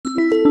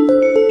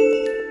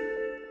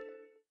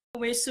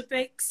we're super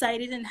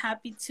excited and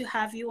happy to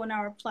have you on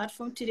our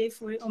platform today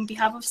for on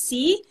behalf of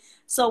C.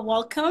 So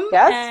welcome.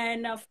 Yes,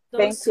 And for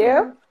thank those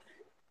you.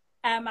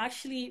 who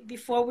actually,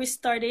 before we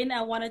start in,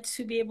 I wanted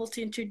to be able to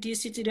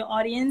introduce you to the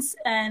audience.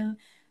 And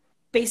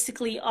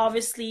basically,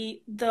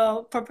 obviously,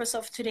 the purpose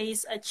of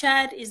today's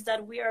chat is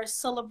that we are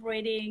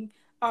celebrating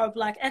our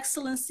Black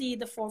excellency,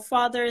 the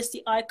forefathers,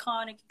 the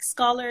iconic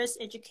scholars,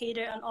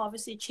 educator, and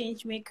obviously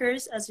change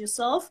makers as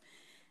yourself.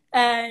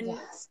 And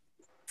Yes.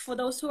 for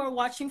those who are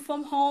watching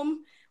from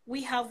home,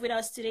 we have with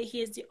us today,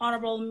 he is the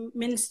Honorable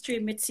Ministry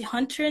Mitzi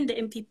Hunter, the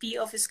MPP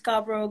of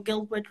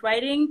Scarborough-Guildwood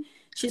Riding.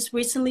 She's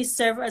recently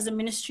served as the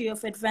Ministry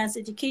of Advanced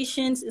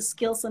Education,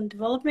 Skills and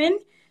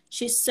Development.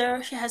 She has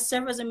served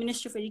as a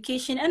Minister of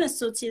Education and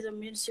Associate of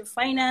Ministry of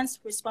Finance,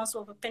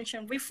 responsible for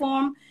pension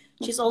reform.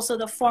 She's also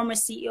the former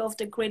CEO of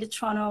the Greater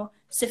Toronto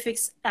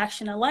Civics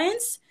Action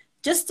Alliance.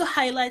 Just to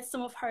highlight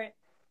some of her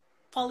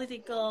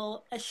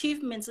political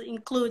achievements, it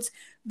includes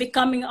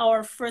becoming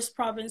our first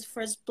province,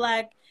 first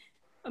Black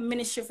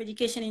Minister of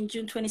Education in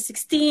June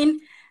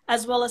 2016,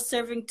 as well as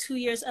serving 2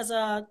 years as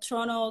a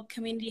Toronto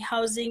Community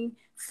Housing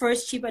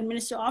First Chief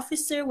Administrative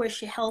Officer, where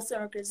she held the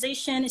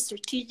organization,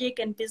 strategic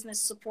and business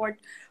support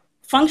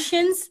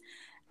functions.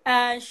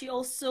 She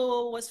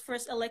also was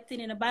first elected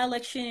in a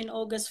by-election in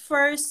August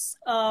 1st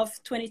of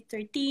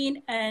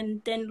 2013,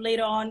 and then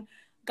later on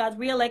got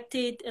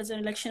re-elected as an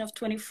election of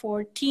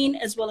 2014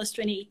 as well as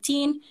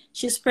 2018.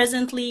 She's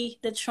presently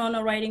the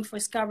Toronto riding for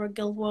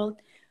Scarborough-Guildwood.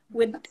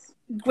 With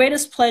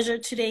greatest pleasure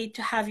today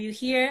to have you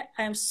here.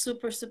 I am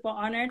super, super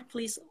honored.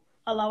 Please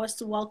allow us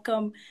to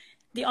welcome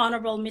the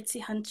Honorable Mitzi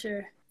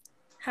Hunter.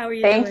 How are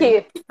you doing? Thank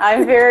you.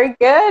 I'm very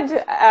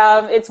good.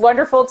 It's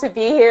wonderful to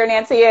be here,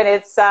 Nancy, and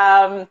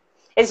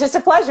it's just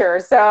a pleasure.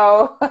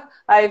 So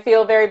I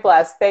feel very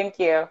blessed. Thank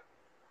you.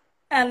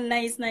 And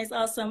nice,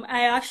 awesome.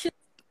 I actually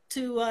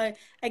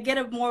I get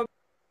a more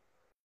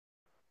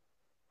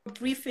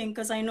briefing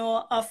because I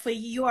know for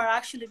you are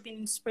actually been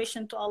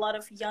inspiration to a lot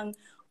of young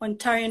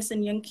Ontarians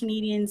and young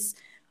Canadians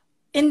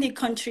in the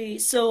country.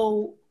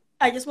 So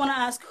I just want to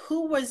ask,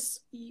 who was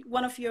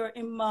one of your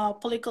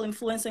political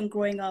influence in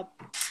growing up?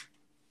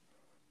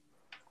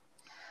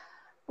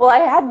 Well, I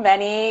had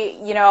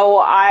many. You know,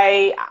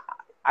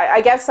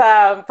 I guess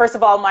first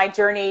of all, my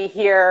journey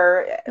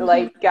here,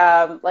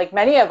 like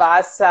many of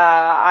us,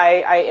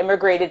 I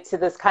immigrated to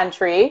this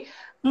country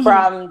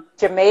from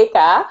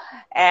Jamaica,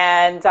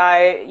 and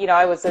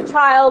I was a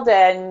child,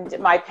 and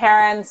my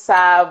parents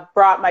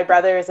brought my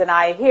brothers and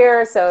I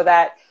here so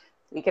that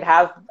we could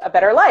have a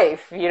better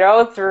life,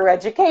 through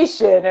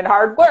education and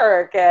hard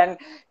work. And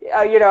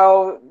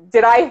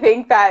did I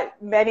think that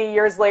many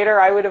years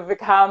later I would have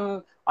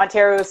become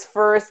Ontario's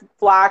first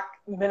Black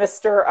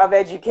Minister of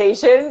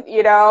Education?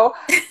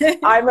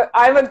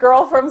 I'm a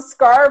girl from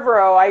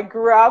Scarborough. I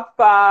grew up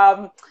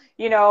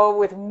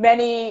with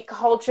many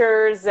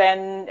cultures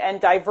and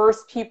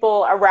diverse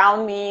people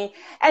around me,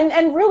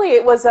 and really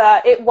it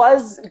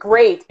was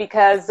great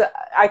because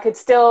I could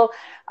still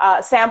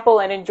sample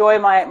and enjoy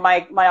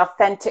my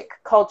authentic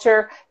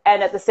culture,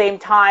 and at the same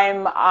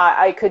time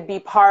I could be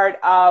part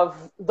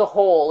of the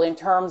whole in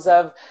terms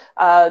of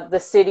the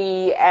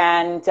city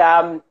and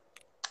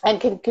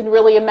can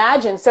really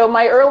imagine. So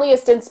my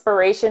earliest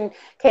inspiration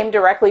came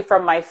directly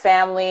from my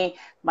family.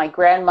 My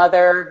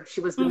grandmother, she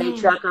was the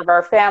matriarch of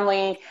our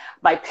family.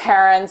 My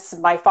parents,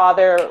 my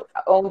father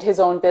owned his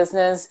own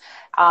business.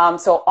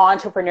 So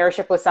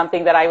entrepreneurship was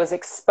something that I was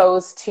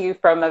exposed to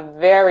from a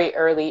very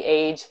early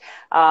age.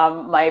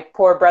 My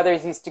poor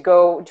brothers used to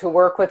go to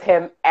work with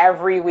him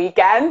every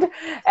weekend,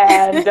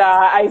 and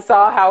I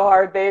saw how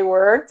hard they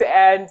worked.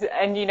 And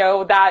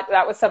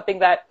that was something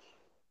that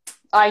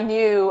I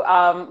knew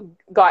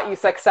got you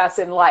success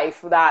in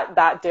life, that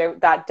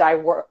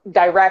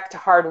direct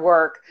hard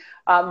work.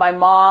 My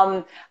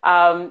mom,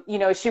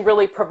 she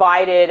really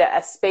provided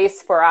a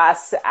space for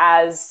us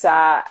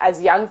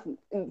as young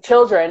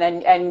children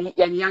and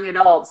young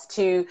adults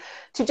to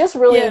just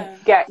really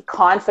get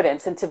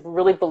confidence and to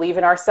really believe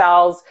in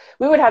ourselves.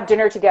 We would have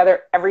dinner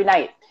together every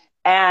night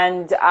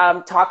and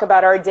talk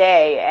about our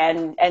day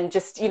and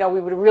just, we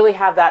would really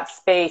have that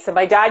space. And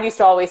my dad used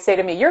to always say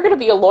to me, "You're going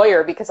to be a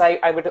lawyer," because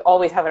I would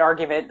always have an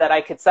argument that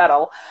I could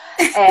settle.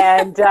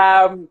 And,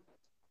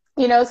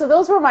 so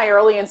those were my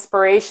early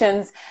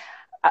inspirations.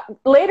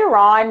 Later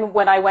on,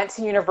 when I went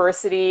to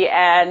university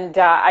and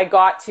I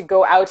got to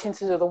go out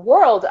into the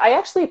world, I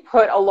actually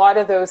put a lot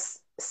of those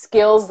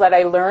skills that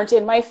I learned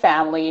in my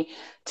family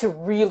to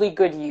really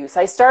good use.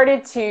 I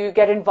started to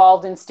get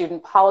involved in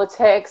student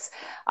politics.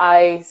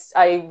 I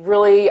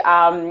really,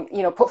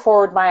 put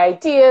forward my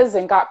ideas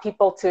and got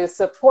people to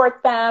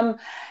support them.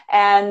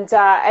 And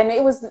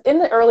it was in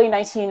the early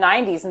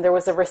 1990s, and there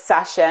was a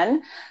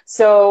recession.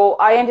 So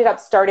I ended up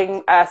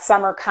starting a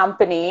summer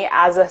company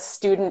as a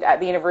student at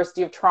the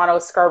University of Toronto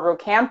Scarborough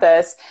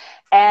campus.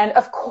 And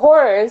of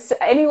course,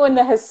 anyone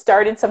that has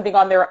started something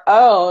on their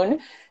own,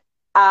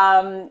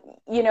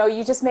 you know,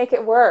 you just make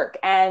it work,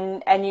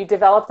 and you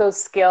develop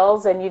those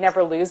skills and you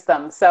never lose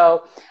them.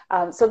 So,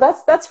 so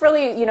that's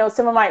really, you know,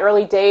 some of my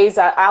early days.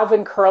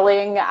 Alvin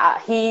Curling,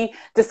 he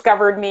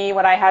discovered me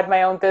when I had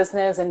my own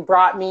business and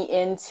brought me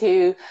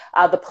into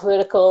the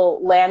political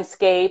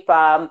landscape.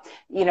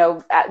 You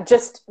know,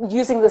 just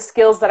using the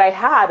skills that I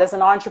had as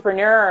an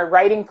entrepreneur,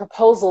 writing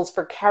proposals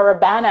for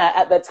Caribana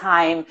at the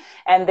time,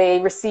 and they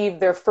received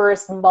their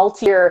first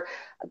multi-year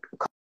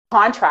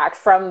contract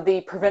from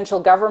the provincial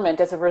government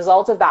as a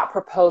result of that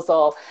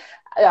proposal.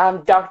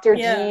 Dr.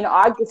 Jean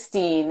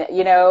Augustine,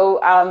 you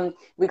know,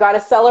 we got to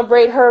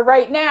celebrate her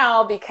right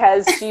now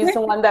because she's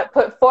the one that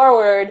put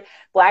forward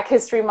Black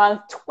History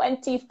Month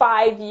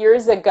 25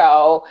 years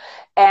ago.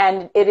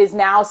 And it is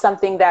now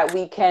something that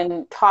we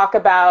can talk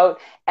about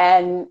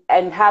and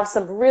have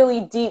some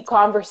really deep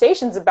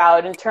conversations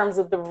about in terms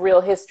of the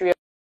real history of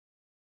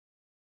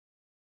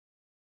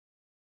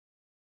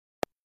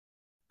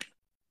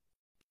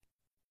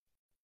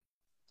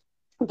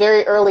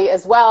very early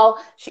as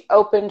well. She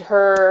opened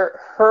her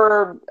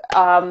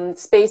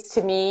space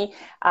to me,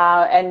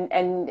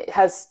 and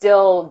has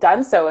still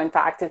done so. In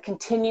fact, it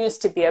continues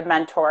to be a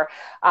mentor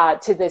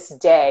to this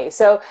day.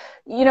 So,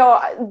 you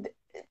know,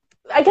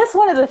 I guess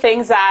one of the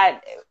things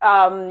that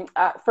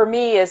for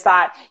me is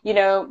that, you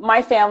know,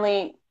 my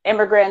family,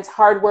 immigrants,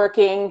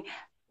 hardworking,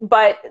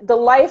 but the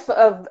life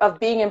of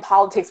being in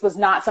politics was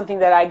not something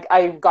that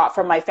I got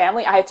from my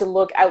family. I had to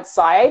look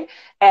outside,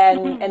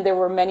 and there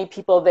were many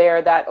people there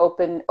that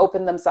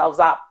opened themselves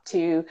up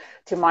to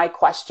my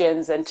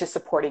questions and to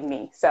supporting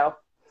me. So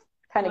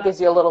kind of gives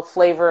you a little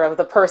flavor of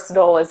the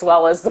personal as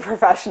well as the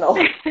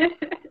professional.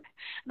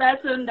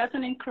 That's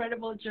an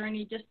incredible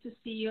journey, just to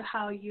see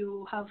how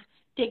you have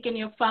taken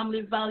your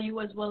family value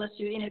as well as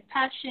your inner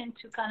passion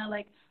to kind of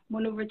like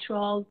maneuver through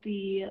all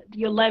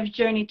your life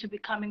journey to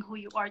becoming who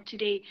you are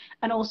today,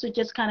 and also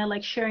just kind of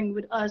like sharing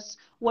with us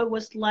what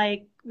was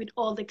like with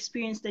all the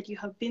experience that you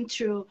have been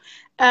through.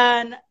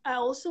 And I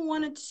also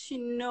wanted to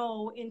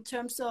know, in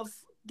terms of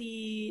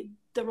the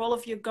role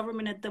of your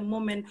government at the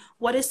moment,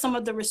 what is some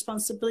of the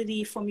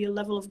responsibility from your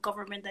level of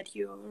government that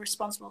you're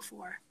responsible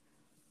for?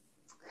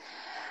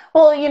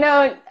 Well, you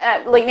know,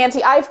 like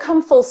Nancy, I've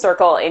come full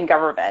circle in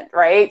government,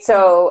 right?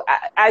 So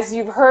as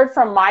you've heard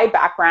from my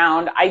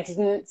background, I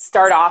didn't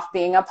start off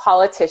being a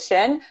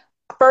politician.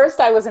 First,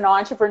 I was an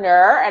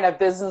entrepreneur and a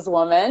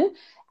businesswoman.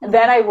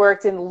 Then I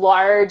worked in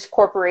large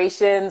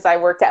corporations. I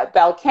worked at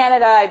Bell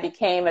Canada. I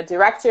became a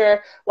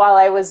director while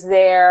I was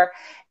there.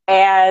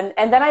 And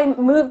then I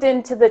moved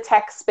into the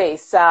tech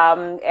space,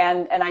 and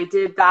I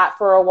did that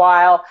for a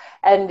while,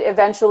 and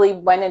eventually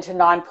went into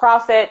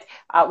nonprofit,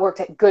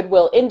 worked at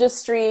Goodwill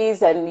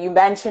Industries, and you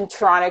mentioned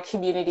Toronto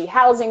Community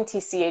Housing,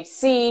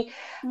 TCHC.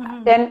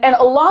 And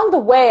along the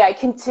way, I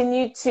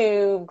continued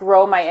to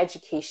grow my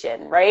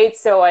education, right?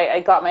 So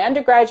I got my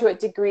undergraduate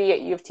degree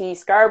at U of T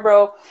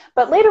Scarborough,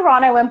 but later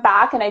on I went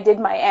back and I did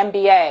my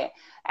MBA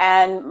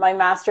and my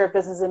Master of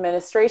Business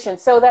Administration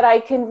so that I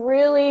can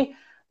really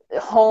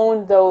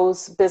hone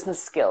those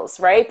business skills,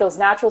 right? Those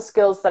natural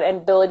skills and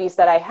abilities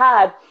that I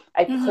had,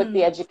 I put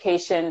the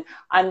education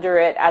under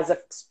it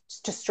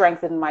to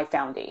strengthen my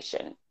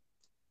foundation.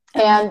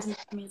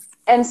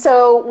 And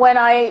so when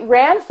I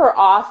ran for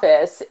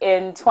office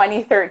in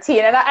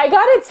 2013, and I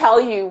got to tell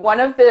you,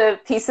 one of the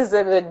pieces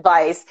of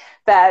advice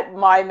that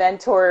my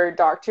mentor,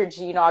 Dr.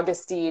 Jean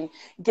Augustine,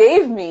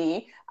 gave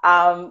me,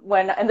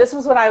 and this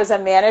was when I was a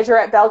manager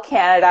at Bell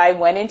Canada, I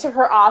went into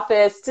her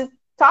office to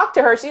talk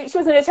to her. She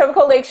was in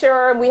Etobicoke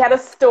Lakeshore, and we had a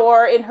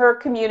store in her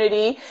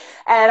community,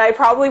 and I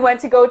probably went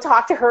to go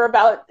talk to her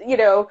about, you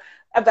know,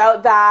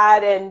 about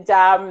that,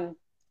 and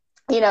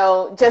you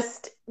know,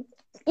 just,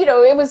 you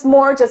know, it was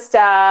more just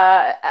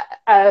a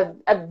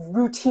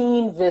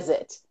routine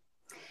visit.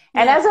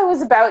 And as I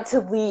was about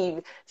to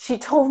leave, she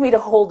told me to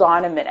hold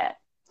on a minute,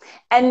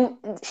 and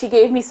she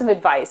gave me some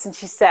advice, and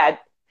she said,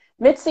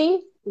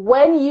 "Mitzi,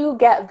 when you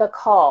get the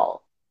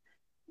call,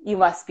 you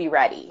must be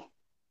ready."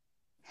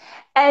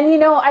 And, you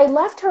know, I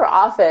left her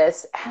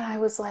office and I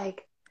was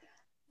like,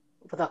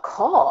 the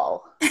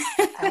call?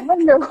 I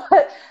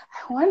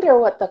wonder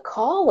what the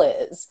call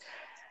is,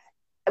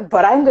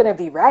 but I'm going to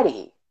be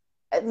ready.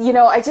 You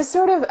know, I just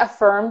sort of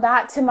affirmed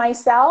that to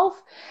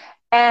myself.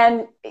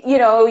 And, you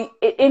know,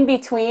 in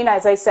between,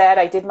 as I said,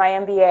 I did my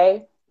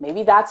MBA.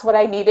 Maybe that's what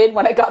I needed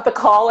when I got the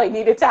call. I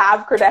needed to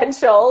have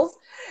credentials.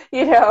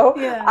 You know,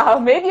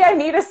 maybe I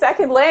need a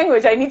second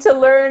language. I need to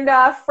learn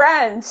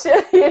French,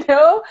 you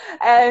know,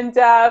 and,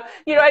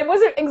 you know, I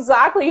wasn't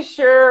exactly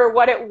sure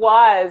what it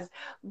was,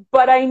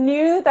 but I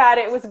knew that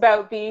it was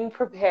about being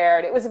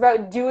prepared. It was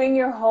about doing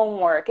your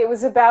homework. It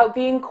was about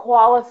being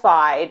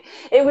qualified.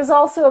 It was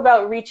also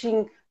about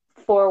reaching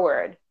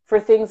forward for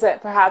things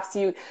that perhaps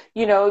you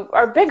know,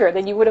 are bigger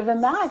than you would have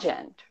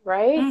imagined,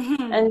 right?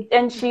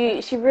 And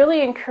she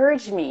really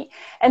encouraged me.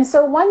 And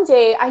so one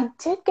day I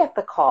did get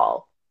the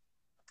call.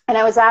 And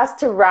I was asked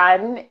to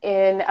run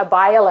in a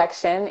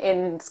by-election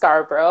in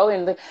Scarborough,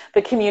 in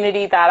the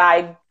community that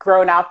I'd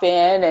grown up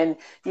in, and,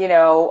 you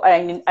know,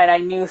 and I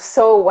knew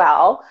so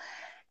well.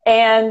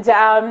 And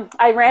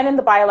I ran in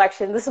the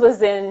by-election. This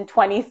was in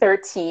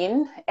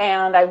 2013,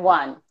 and I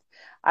won.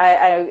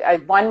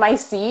 I won my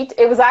seat.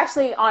 It was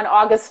actually on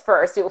August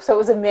 1st, so it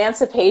was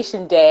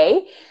Emancipation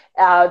Day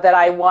that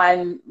I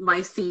won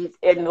my seat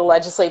in the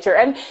legislature.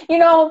 And, you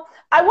know,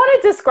 I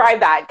want to describe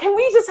that. Can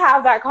we just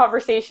have that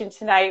conversation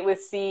tonight with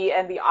C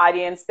and the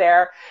audience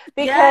there?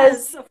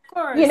 Because, yes, of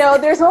course. you know,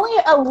 there's only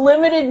a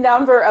limited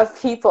number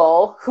of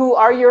people who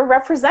are your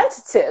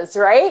representatives,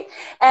 right?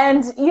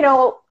 And, you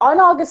know, on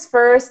August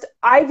 1st,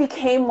 I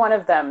became one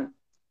of them.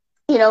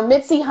 You know,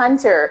 Mitzi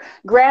Hunter,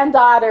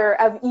 granddaughter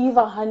of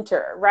Eva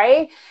Hunter,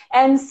 right?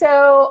 And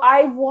so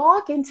I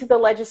walk into the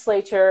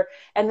legislature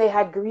and they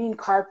had green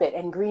carpet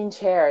and green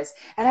chairs.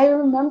 And I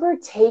remember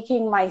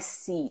taking my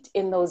seat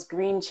in those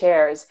green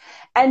chairs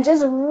and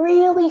just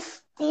really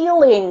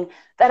feeling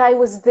that I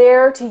was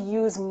there to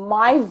use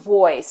my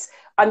voice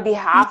on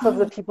behalf of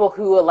the people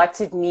who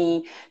elected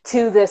me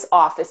to this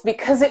office,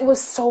 because it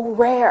was so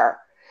rare.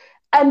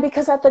 And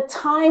because at the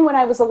time when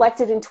I was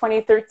elected in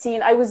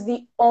 2013, I was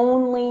the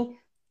only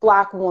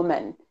Black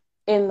woman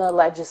in the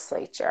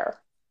legislature.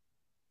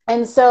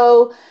 And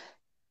so,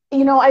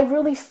 you know, I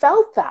really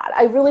felt that.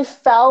 I really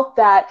felt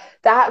that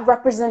that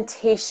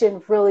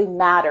representation really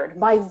mattered.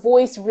 My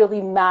voice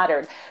really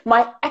mattered.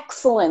 My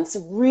excellence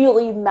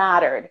really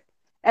mattered.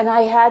 And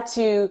I had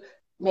to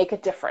make a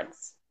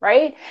difference,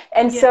 right?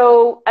 And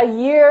so a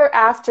year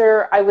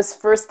after I was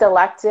first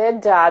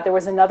elected, there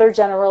was another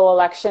general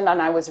election, and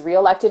I was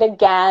reelected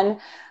again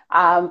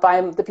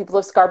by the people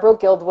of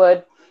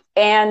Scarborough-Guildwood.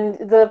 And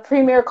the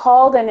premier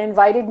called and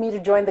invited me to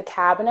join the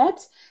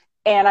cabinet,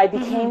 and I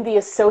became the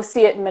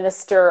Associate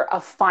Minister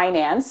of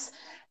Finance.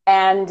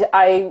 And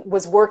I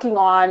was working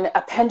on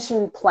a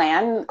pension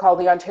plan called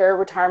the Ontario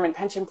Retirement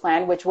Pension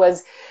Plan, which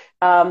was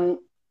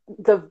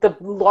the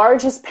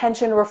largest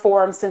pension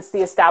reform since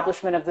the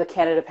establishment of the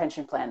Canada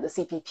Pension Plan, the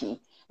CPP,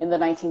 in the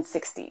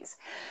 1960s.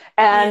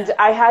 And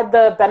I had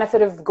the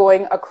benefit of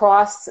going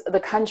across the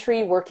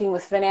country, working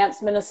with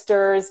finance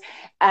ministers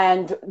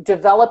and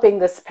developing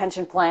this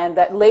pension plan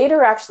that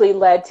later actually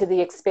led to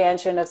the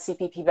expansion of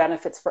CPP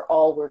benefits for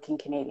all working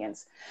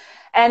Canadians.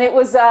 And it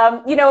was,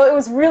 you know, it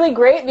was really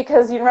great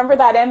because you remember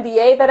that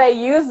MBA that I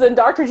used and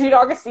Dr. Jean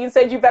Augustine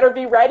said, you better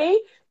be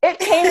ready. It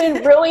came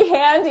in really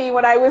handy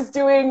when I was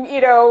doing,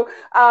 you know,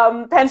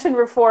 pension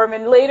reform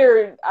and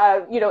later,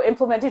 you know,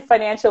 implemented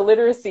financial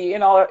literacy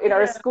in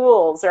our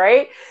schools,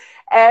 right?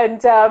 And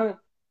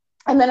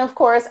then, of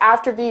course,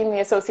 after being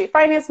the Associate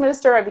Finance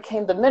Minister, I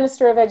became the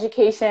Minister of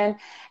Education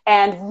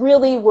and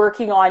really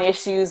working on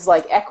issues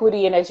like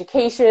equity in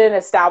education,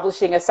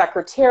 establishing a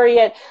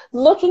secretariat,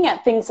 looking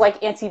at things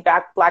like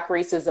anti-Black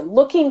racism,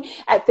 looking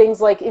at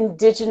things like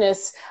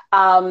Indigenous,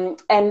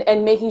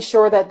 and making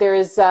sure that there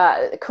is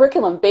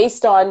curriculum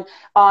based on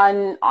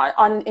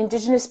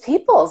Indigenous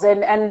peoples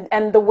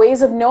and the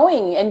ways of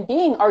knowing and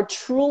being are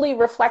truly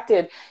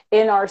reflected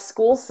in our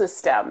school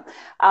system.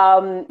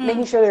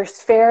 Making sure there's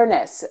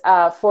fairness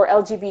for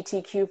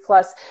LGBTQ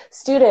plus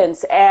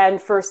students and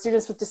for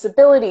students with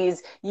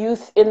disabilities,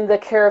 youth in the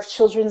care of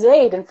Children's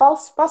Aid and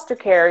foster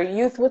care,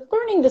 youth with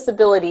learning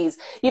disabilities,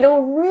 you know,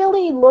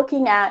 really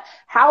looking at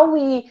how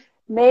we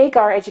make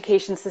our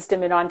education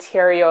system in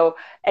Ontario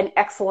an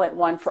excellent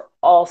one for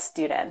all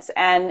students.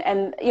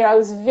 And you know, I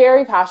was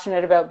very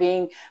passionate about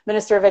being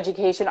Minister of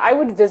Education. I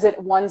would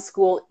visit one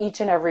school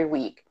each and every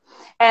week.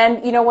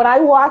 And, you know, when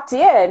I walked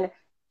in,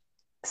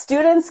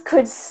 students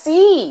could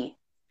see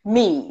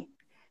me.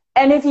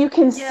 And if you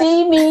can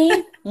see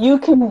me, you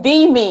can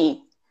be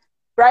me,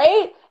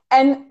 right?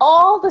 And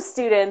all the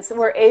students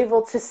were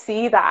able to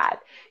see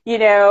that, you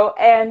know,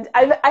 and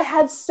I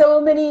had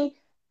so many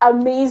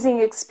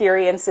amazing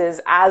experiences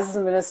as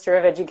the Minister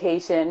of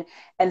Education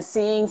and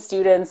seeing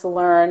students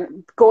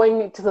learn,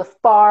 going to the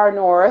far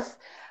north,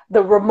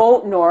 the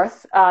remote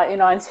north in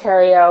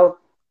Ontario,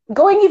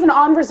 going even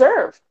on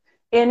reserve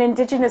in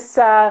Indigenous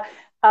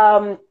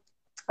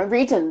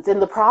regions in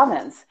the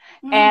province.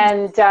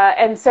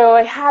 And so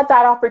I had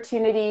that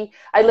opportunity.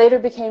 I later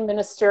became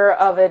Minister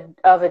of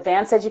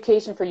Advanced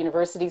Education for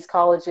universities,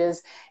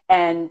 colleges,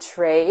 and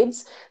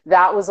trades.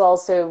 That was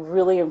also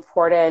really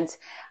important.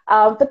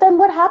 But then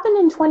what happened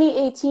in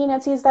 2018,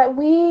 Nancy, is that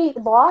we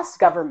lost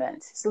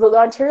government. So the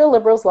Ontario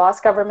Liberals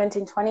lost government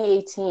in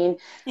 2018,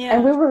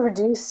 and we were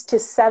reduced to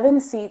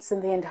 7 seats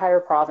in the entire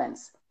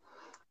province.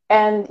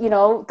 And, you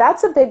know,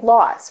 that's a big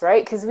loss,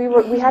 right? Because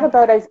we had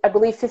about, I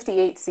believe,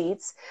 58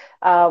 seats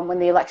when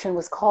the election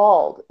was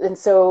called. And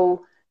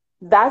so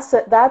that's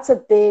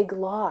a big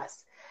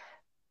loss.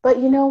 But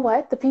you know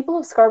what? The people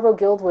of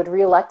Scarborough-Guildwood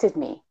reelected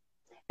me.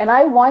 And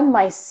I won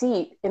my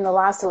seat in the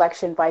last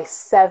election by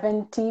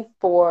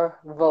 74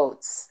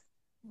 votes.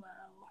 Wow.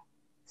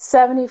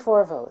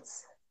 74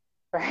 votes,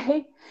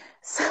 right?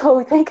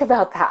 So think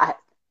about that.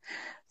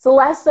 So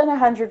less than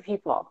 100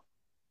 people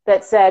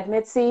that said,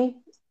 Mitzi,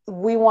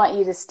 we want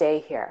you to stay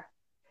here.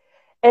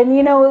 And,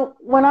 you know,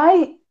 when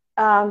I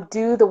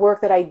do the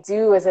work that I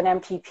do as an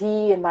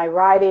MPP in my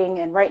riding,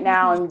 and right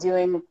now I'm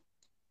doing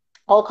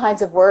all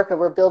kinds of work and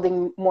we're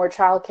building more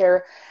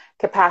childcare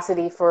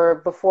capacity for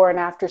before and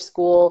after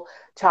school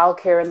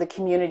childcare in the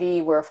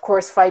community. We're, of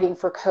course, fighting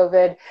for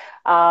COVID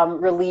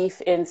relief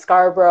in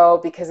Scarborough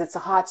because it's a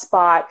hot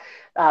spot.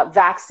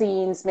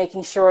 Vaccines,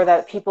 making sure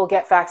that people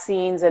get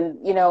vaccines. And,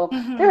 you know,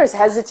 there is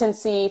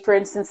hesitancy, for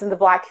instance, in the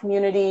Black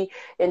community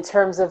in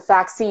terms of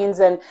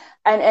vaccines. And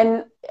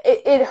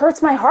it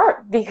hurts my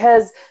heart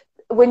because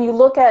when you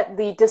look at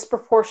the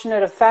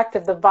disproportionate effect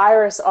of the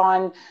virus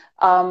on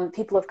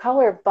people of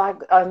color,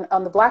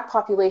 on the Black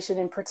population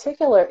in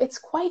particular, it's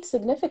quite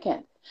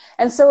significant.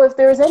 And so if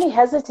there's any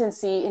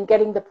hesitancy in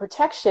getting the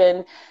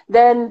protection,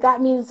 then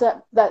that means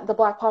that the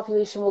Black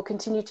population will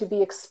continue to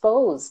be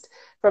exposed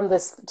from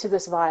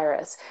this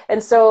virus.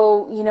 And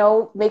so, you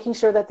know, making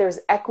sure that there's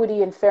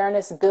equity and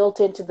fairness built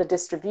into the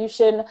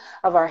distribution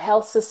of our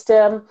health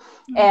system,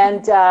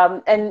 and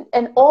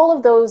all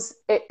of those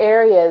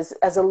areas.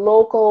 As a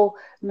local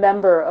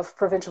member of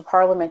provincial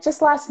parliament,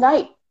 just last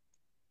night,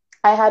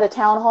 I had a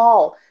town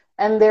hall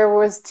and there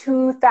was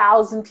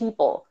 2,000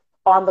 people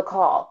on the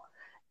call.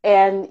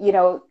 And, you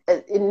know,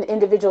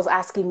 individuals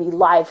asking me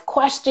live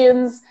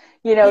questions.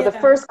 You know, the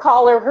first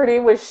caller, her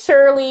name was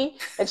Shirley,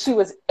 and she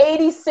was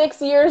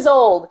 86 years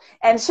old,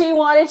 and she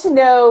wanted to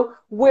know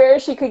where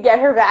she could get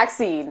her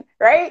vaccine,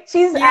 right?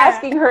 She's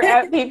asking her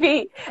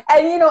MPP.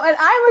 And, you know, and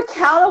I'm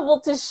accountable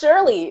to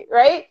Shirley,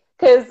 right?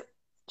 Because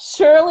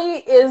Shirley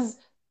is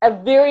a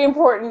very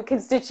important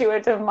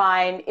constituent of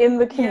mine in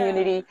the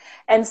community.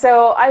 And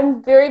so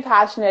I'm very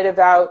passionate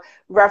about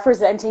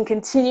representing,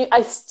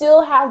 I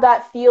still have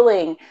that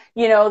feeling,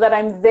 you know, that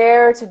I'm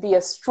there to be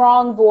a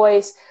strong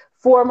voice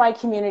for my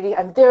community.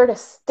 I'm there to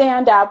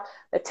stand up,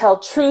 to tell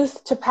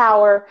truth to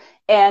power,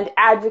 and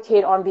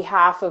advocate on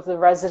behalf of the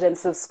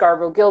residents of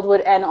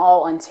Scarborough-Guildwood and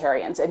all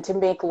Ontarians, and to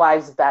make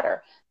lives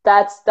better.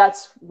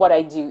 That's what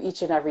I do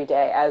each and every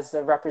day as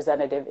a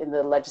representative in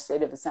the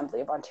Legislative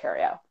Assembly of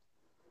Ontario.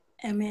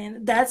 I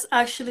mean, that's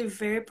actually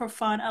very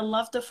profound. I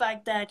love the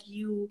fact that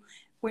you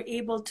were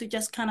able to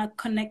just kind of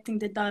connecting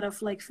the dot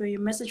of like for your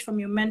message from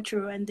your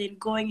mentor and then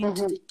going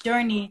into the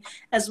journey,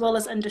 as well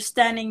as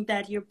understanding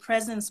that your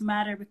presence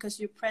matter, because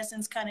your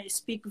presence kind of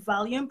speak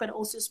volume, but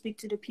also speak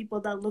to the people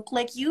that look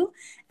like you,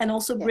 and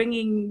also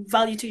bringing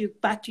value to you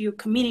back to your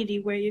community,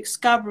 where your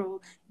Scarborough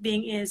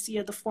being is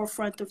the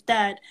forefront of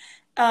that.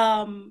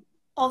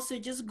 Also,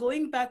 just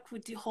going back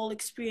with the whole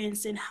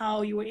experience and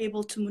how you were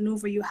able to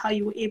maneuver, how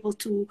you were able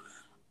to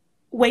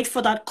wait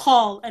for that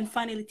call and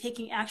finally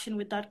taking action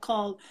with that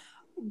call,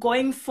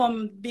 going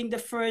from being the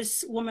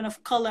first woman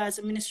of color as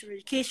a Minister of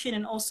Education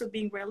and also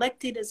being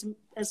reelected as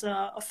an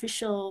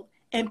official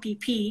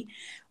MPP,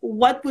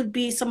 what would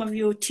be some of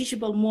your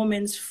teachable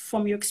moments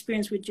from your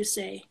experience, would you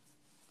say?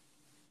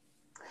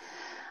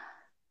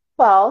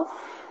 Well,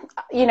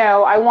 you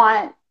know, I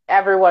want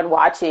everyone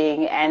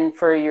watching and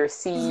for your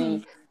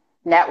C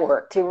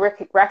network to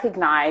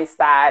recognize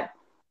that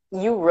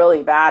you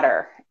really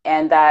matter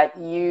and that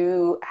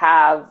you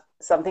have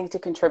something to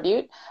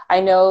contribute. I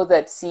know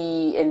that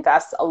C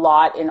invests a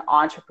lot in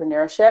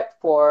entrepreneurship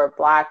for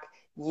Black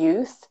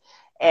youth,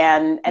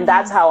 and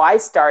that's how I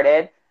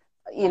started.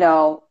 You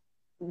know,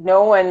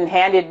 no one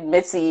handed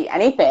Mitzi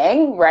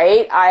anything,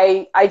 right?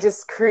 I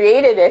just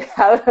created it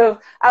out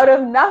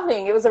of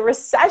nothing. It was a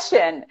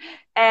recession,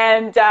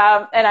 and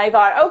I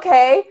thought,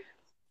 okay,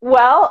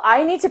 well,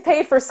 I need to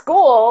pay for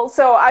school,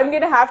 so I'm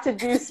going to have to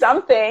do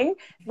something.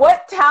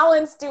 What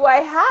talents do I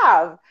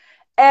have?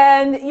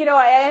 And, you know,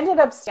 I ended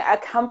up a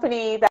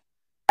company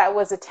that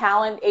was a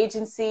talent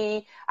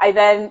agency. I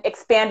then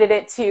expanded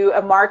it to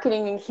a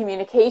marketing and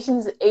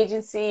communications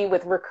agency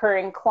with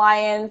recurring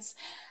clients.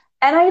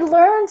 And I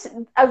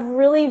learned a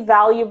really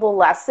valuable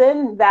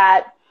lesson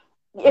that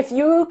if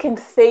you can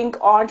think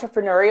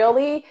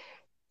entrepreneurially,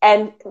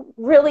 and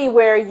really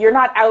where you're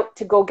not out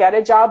to go get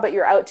a job, but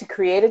you're out to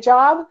create a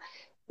job,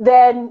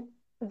 then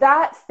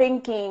that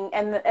thinking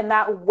and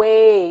that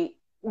way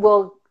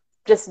will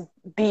just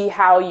be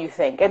how you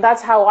think. And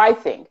that's how I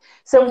think.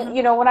 So,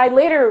 you know, when I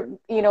later,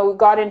 you know,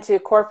 got into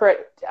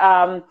corporate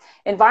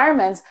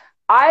environments,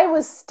 I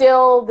was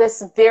still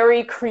this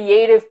very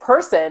creative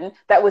person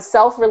that was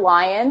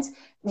self-reliant,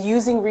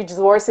 using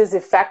resources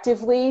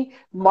effectively,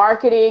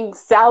 marketing,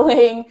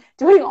 selling,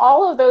 doing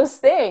all of those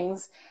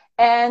things.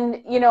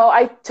 And, you know,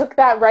 I took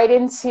that right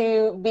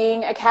into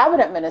being a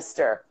cabinet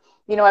minister.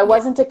 You know, I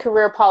wasn't a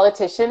career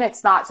politician.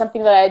 It's not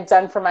something that I had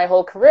done for my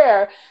whole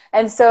career.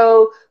 And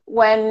so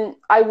when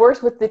I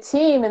worked with the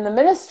team in the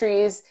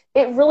ministries,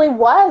 it really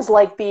was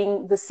like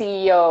being the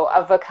CEO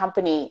of a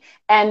company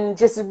and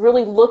just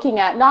really looking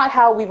at not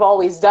how we've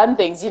always done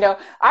things. You know,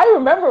 I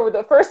remember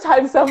the first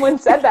time someone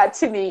said that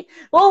to me,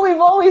 well,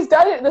 we've always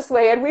done it this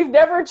way and we've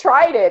never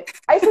tried it.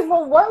 I said,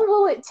 well, what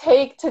will it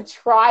take to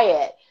try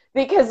it?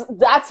 Because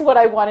that's what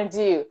I want to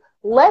do.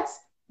 Let's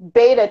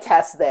beta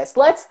test this.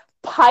 Let's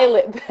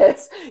pilot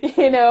this,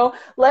 you know,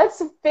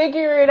 let's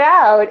figure it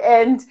out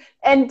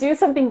and do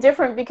something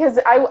different. Because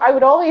I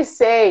would always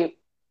say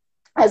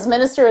as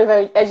Minister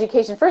of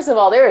Education, first of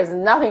all, there is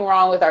nothing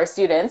wrong with our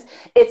students.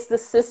 It's the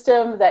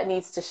system that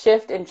needs to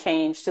shift and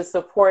change to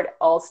support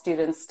all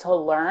students to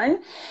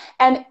learn.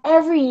 And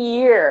every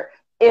year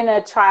in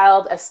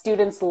a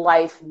student's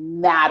life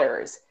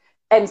matters.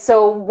 And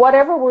so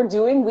whatever we're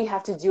doing, we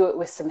have to do it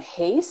with some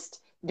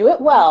haste, do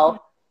it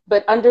well,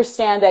 but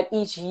understand that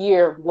each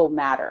year will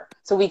matter.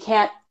 So we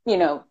can't,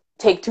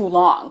 take too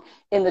long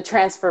in the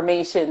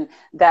transformation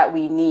that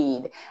we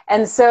need.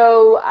 And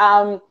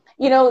so,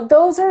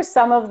 those are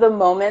some of the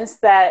moments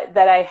that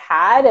I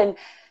had,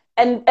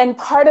 and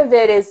part of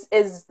it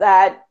is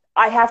that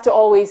I have to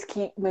always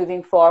keep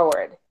moving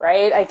forward,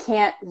 right? I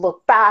can't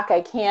look back.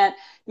 I can't,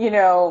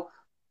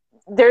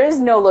 there is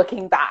no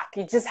looking back.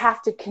 You just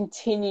have to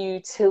continue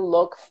to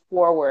look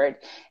forward,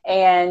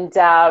 and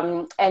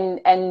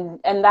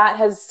that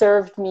has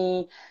served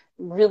me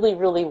really,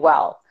 really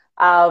well.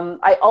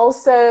 I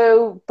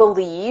also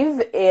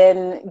believe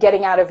in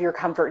getting out of your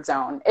comfort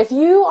zone. If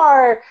you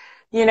are,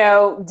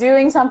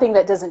 doing something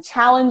that doesn't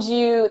challenge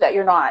you, that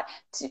you're not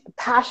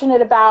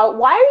passionate about,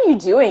 why are you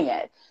doing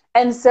it?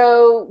 And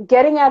so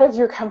getting out of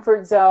your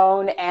comfort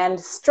zone and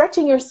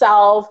stretching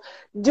yourself,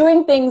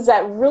 doing things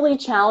that really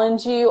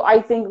challenge you,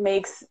 I think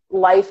makes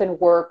life and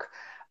work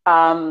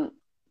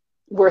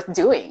worth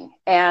doing.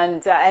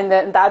 And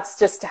then that's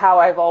just how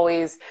I've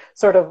always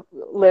sort of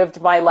lived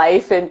my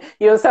life. And,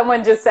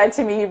 someone just said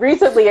to me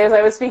recently as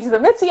I was speaking to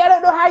them, Mitzi, I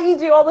don't know how you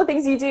do all the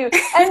things you do.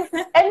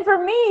 And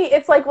for me,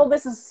 it's like, well,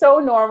 this is so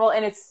normal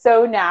and it's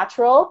so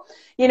natural.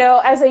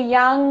 As a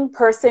young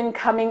person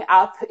coming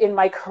up in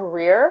my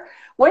career,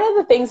 one of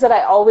the things that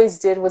I always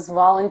did was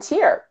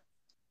volunteer.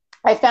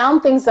 I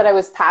found things that I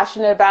was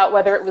passionate about,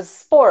 whether it was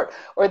sport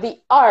or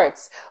the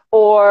arts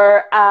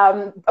or,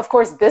 of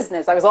course,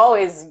 business. I was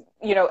always,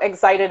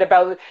 excited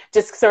about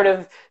just sort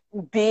of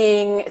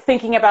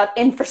thinking about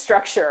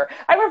infrastructure.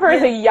 I remember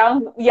as a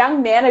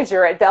young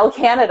manager at Bell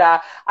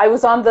Canada, I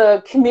was on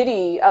the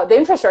committee, the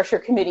infrastructure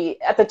committee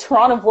at the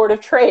Toronto Board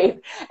of Trade,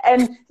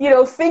 and,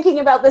 thinking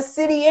about the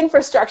city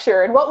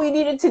infrastructure and what we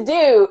needed to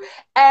do.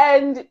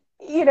 And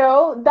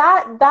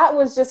that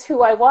was just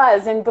who I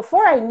was. And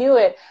before I knew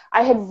it,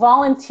 I had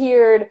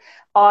volunteered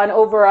on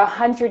over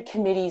 100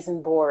 committees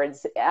and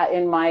boards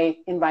in my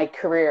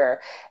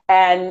career.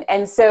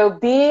 And so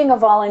being a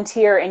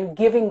volunteer and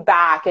giving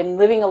back and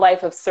living a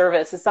life of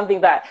service is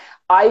something that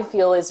I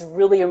feel is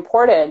really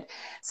important.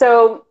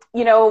 So,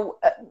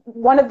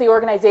 one of the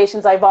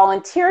organizations I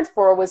volunteered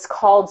for was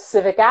called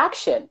Civic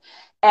Action.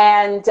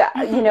 And,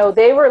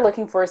 they were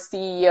looking for a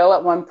CEO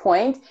at one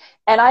point.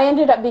 And I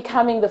ended up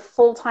becoming the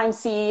full-time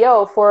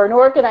CEO for an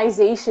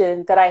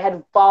organization that I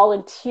had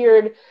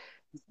volunteered,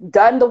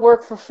 done the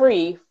work for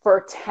free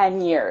for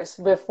 10 years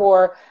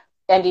before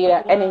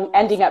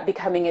ending up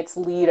becoming its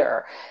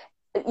leader.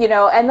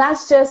 And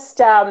that's just,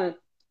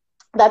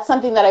 that's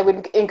something that I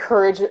would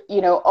encourage,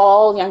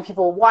 all young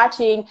people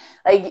watching,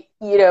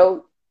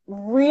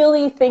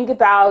 really think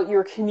about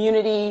your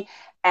community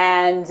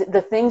and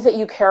the things that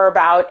you care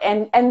about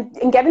and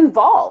get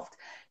involved.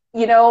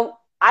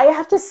 I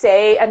have to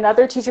say,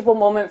 another teachable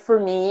moment for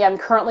me, I'm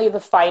currently the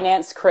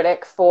finance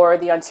critic for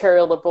the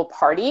Ontario Liberal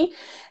Party.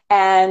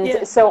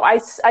 And so I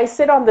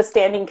sit on the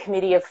Standing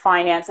Committee of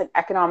Finance and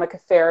Economic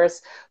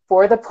Affairs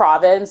for the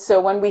province.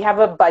 So when we have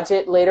a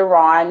budget later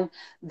on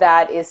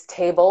that is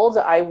tabled,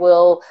 I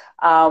will,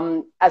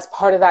 as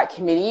part of that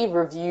committee,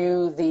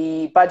 review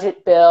the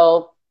budget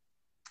bill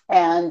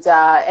and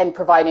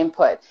provide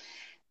input.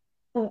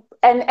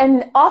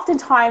 And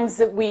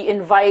oftentimes we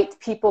invite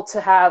people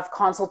to have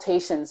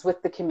consultations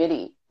with the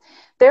committee.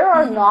 There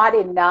are not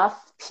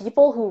enough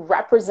people who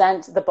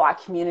represent the Black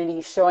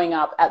community showing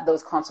up at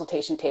those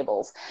consultation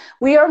tables.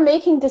 We are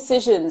making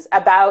decisions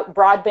about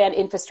broadband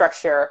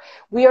infrastructure.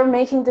 We are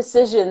making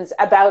decisions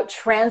about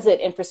transit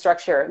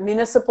infrastructure,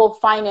 municipal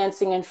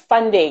financing and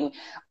funding,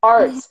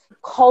 arts,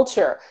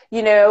 culture,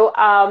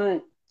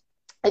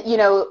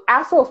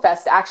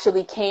 Afrofest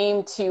actually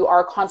came to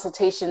our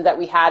consultation that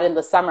we had in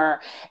the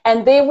summer,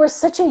 and they were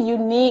such a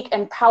unique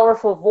and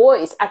powerful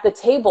voice at the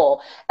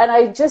table. And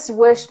I just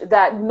wished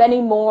that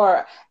many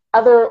more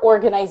other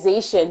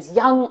organizations,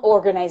 young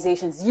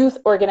organizations, youth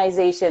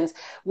organizations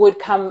would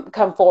come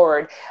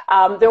forward.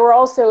 There were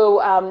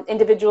also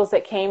individuals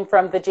that came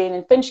from the Jane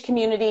and Finch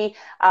community,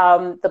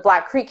 the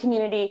Black Creek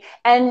community.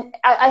 And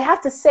I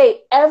have to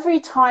say, every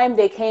time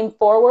they came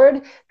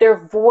forward,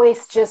 their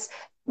voice just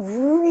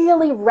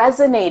really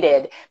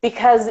resonated,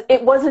 because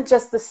it wasn't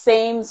just the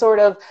same sort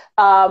of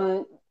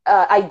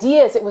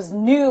ideas. It was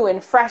new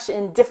and fresh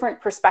and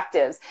different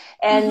perspectives.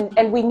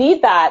 And we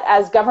need that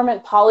as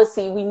government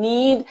policy. We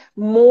need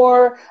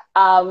more,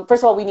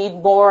 first of all, we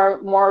need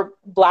more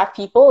Black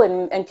people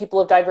and people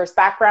of diverse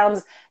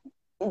backgrounds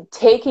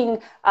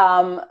taking,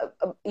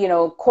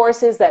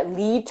 courses that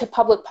lead to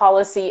public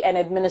policy and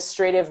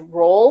administrative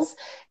roles.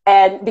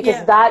 And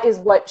because that is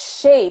what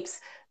shapes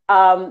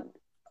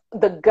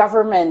the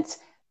government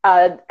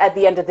at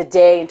the end of the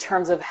day in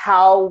terms of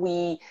how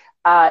we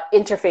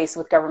interface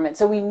with government.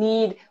 So we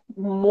need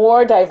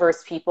more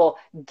diverse people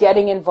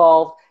getting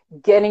involved,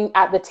 getting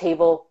at the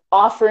table,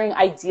 offering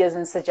ideas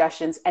and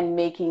suggestions, and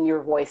making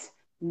your voice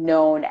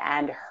known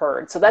and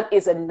heard. So that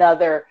is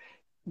another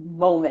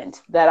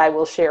moment that I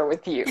will share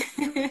with you.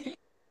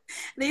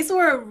 These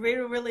were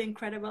really, really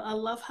incredible. I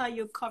love how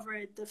you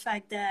covered the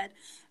fact that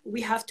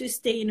we have to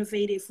stay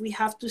innovative. We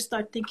have to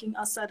start thinking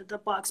outside of the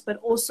box, but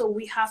also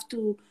we have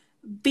to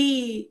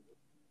be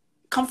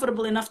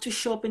comfortable enough to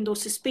show up in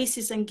those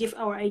spaces and give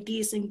our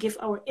ideas and give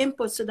our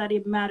input so that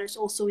it matters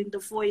also in the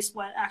voice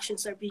while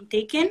actions are being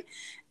taken.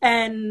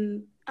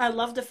 And I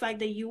love the fact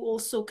that you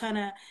also kind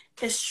of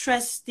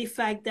stress the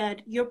fact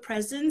that your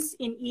presence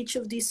in each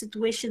of these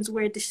situations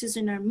where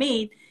decisions are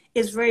made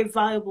is very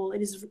valuable.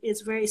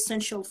 It's very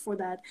essential for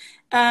that.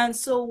 And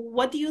so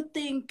what do you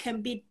think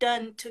can be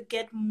done to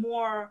get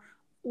more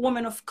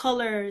women of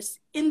colors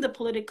in the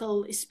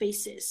political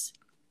spaces?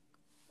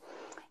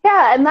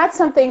 Yeah, and that's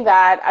something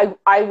that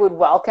I would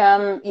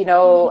welcome. You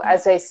know,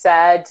 as I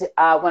said,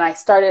 when I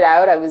started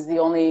out, I was the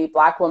only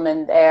Black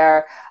woman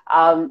there.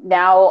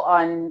 Now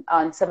on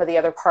some of the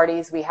other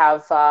parties, we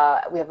have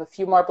a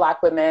few more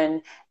Black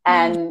women,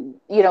 and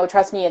you know,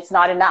 trust me, it's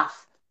not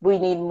enough. We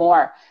need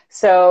more.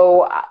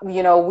 So,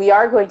 you know, we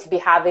are going to be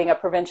having a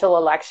provincial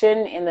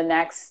election in the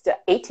next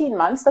 18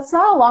 months. That's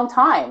not a long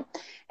time.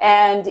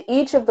 And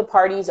each of the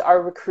parties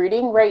are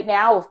recruiting right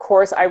now. Of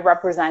course, I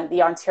represent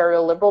the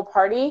Ontario Liberal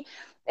Party.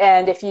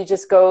 And if you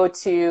just go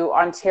to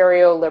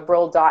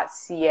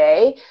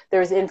ontarioliberal.ca,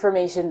 there's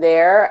information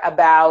there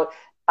about,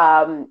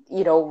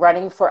 you know,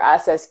 running for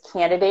us as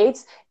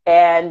candidates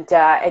and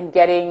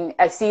getting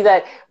a seat.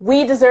 That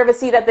we deserve a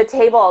seat at the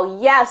table.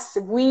 Yes,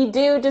 we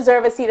do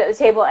deserve a seat at the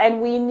table.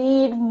 And we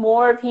need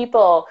more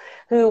people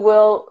who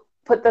will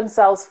put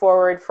themselves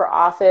forward for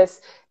office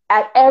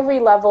at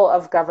every level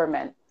of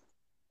government.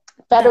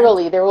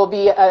 Federally, there will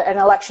be an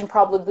election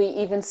probably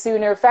even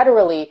sooner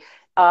federally.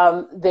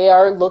 They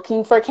are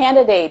looking for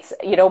candidates.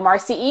 You know,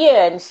 Marcy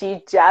Ian,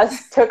 she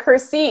just took her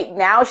seat.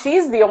 Now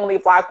she's the only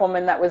Black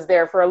woman that was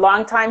there for a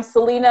long time.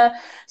 Selena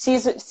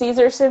Caesar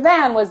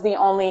Chavan was the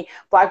only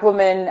Black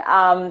woman.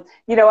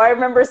 You know, I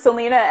remember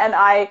Selena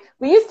and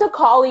we used to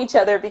call each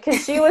other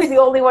because she was the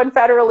only one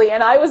federally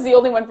and I was the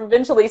only one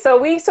provincially. So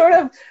we sort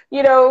of,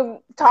 you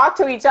know, talked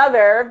to each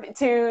other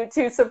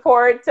to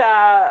support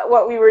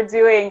what we were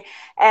doing.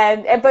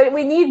 But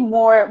we need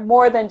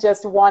more than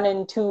just one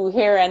and two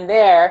here and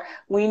there.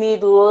 We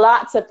need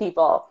lots of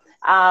people.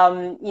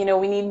 You know,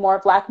 we need more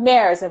Black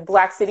mayors and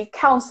Black city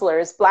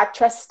councilors, Black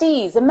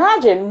trustees.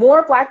 Imagine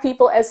more Black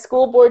people as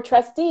school board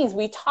trustees.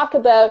 We talk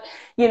about,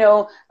 you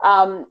know,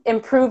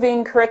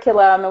 improving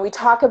curriculum, and we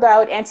talk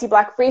about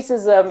anti-Black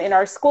racism in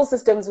our school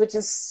systems, which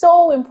is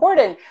so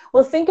important.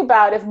 Well, think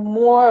about if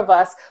more of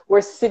us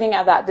were sitting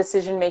at that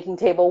decision-making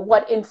table,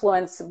 what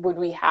influence would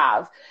we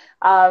have?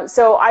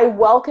 So I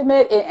welcome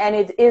it, and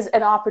it is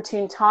an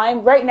opportune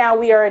time. Right now,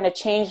 we are in a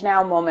change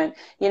now moment.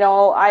 You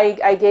know,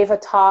 I gave a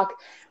talk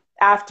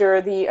after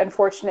the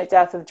unfortunate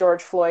death of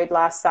George Floyd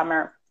last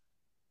summer,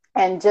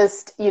 and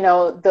just, you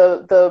know,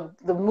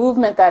 the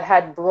movement that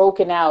had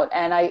broken out,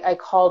 and I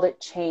called it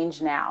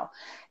Change Now.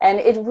 And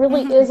it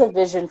really is a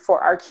vision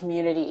for our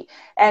community.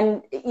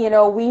 And, you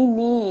know, we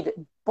need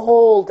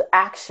bold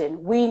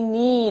action. We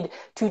need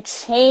to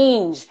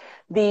change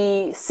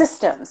the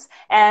systems.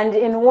 And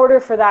in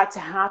order for that to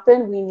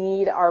happen, we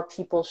need our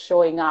people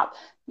showing up,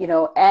 you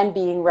know, and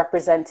being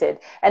represented.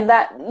 And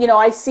that, you know,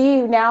 I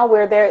see now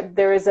where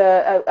there is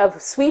a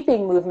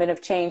sweeping movement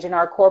of change in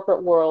our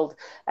corporate world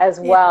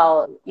as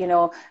well, you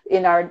know,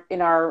 in our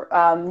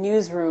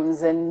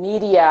newsrooms and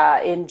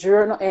media, in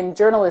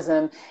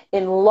journalism,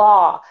 in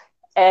law.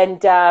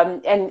 And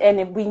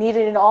we need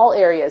it in all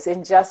areas,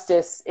 in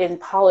justice, in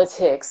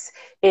politics,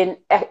 in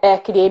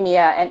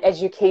academia and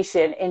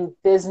education, in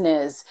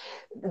business,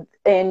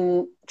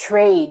 in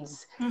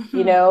trades,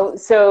 you know,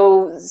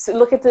 so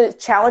look at the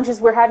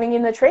challenges we're having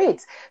in the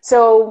trades.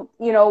 So,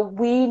 you know,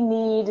 we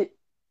need,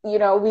 you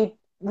know,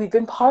 we've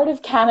been part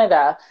of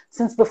Canada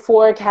since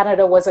before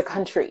Canada was a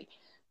country.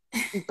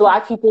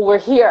 Black people were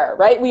here,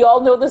 right? We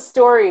all know the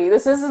story.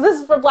 This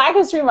is for Black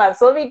History Month.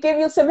 So let me give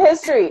you some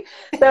history.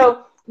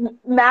 So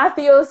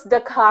Mattheos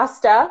da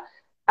Costa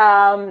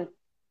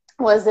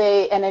was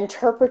an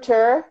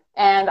interpreter,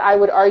 and I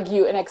would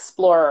argue an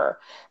explorer.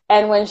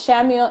 And when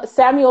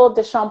Samuel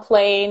de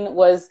Champlain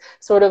was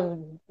sort of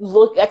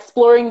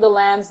exploring the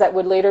lands that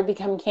would later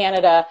become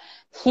Canada,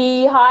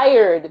 he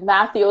hired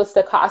Mattheos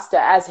da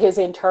Costa as his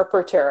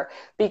interpreter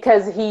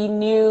because he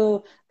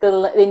knew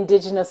the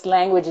indigenous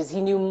languages. He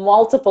knew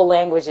multiple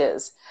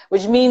languages,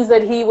 which means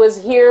that he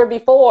was here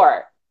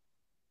before.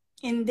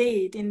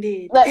 Indeed,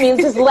 indeed. Let me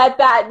just let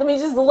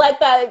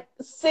that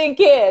sink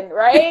in,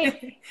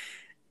 right?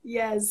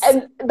 Yes.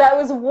 And that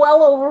was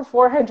well over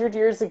 400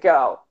 years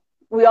ago.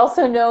 We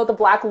also know the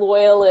Black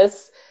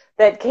loyalists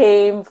that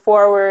came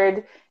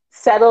forward,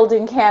 settled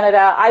in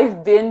Canada.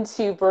 I've been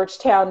to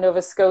Birchtown, Nova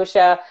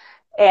Scotia,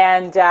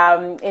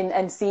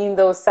 and seen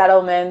those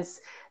settlements.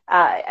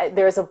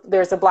 There's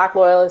a Black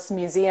loyalist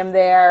museum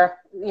there.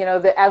 You know,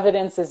 the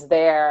evidence is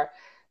there.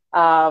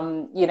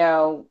 You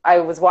know, I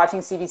was watching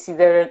CBC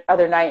the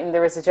other night, and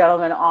there was a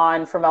gentleman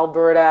on from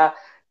Alberta,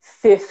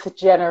 fifth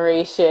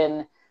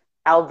generation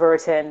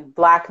Albertan,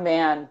 black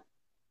man.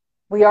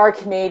 We are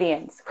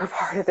Canadians. We're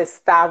part of this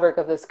fabric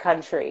of this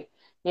country,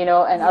 you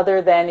know, and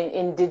other than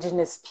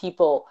Indigenous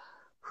people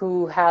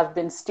who have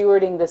been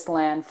stewarding this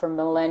land for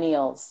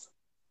millennials,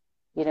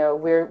 you know,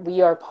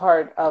 we are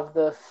part of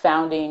the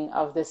founding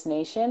of this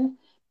nation.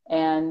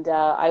 And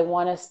I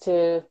want us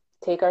to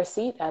take our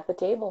seat at the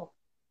table.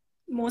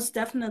 Most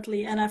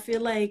definitely. And I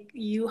feel like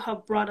you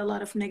have brought a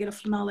lot of negative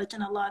knowledge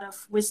and a lot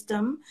of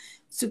wisdom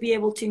to be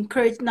able to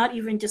encourage not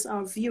even just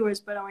our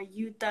viewers, but our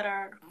youth that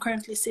are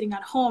currently sitting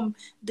at home.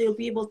 They'll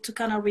be able to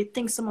kind of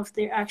rethink some of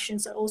their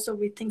actions and also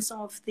rethink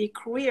some of the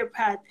career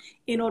path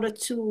in order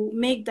to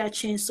make that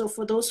change. So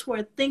for those who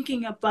are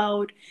thinking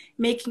about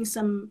making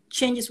some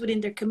changes within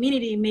their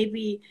community,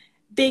 maybe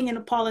being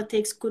in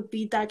politics could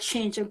be that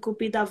change and could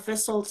be that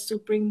vessel to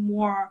bring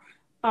more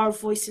our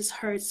voices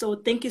heard. So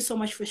thank you so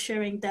much for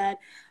sharing that.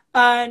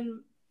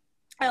 And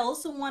I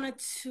also wanted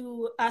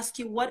to ask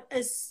you, what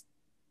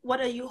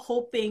are you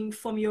hoping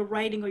from your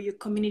writing or your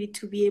community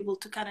to be able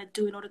to kind of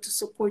do in order to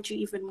support you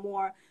even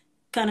more,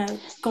 kind of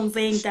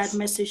conveying that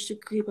message to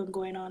keep on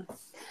going on?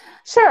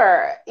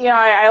 Sure. You know,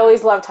 I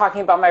always love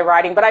talking about my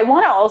writing, but I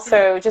want to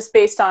also, just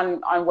based on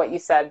what you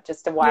said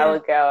just a while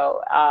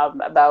ago,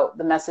 about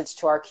the message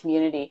to our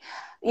community,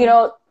 you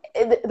know,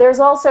 there's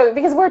also,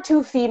 because we're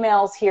two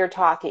females here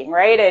talking,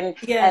 right?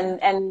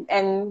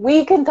 And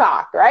we can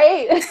talk,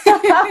 right?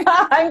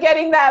 I'm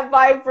getting that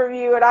vibe from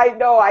you, and I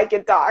know I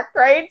can talk,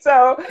 right?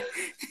 So,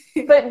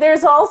 but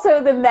there's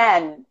also the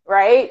men,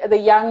 right? The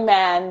young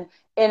men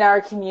in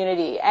our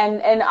community.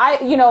 And I,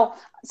 you know,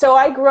 so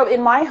I grew up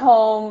in my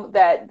home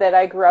that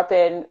I grew up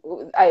in.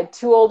 I had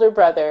two older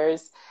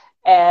brothers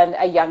and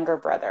a younger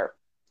brother.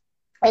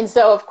 And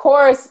so, of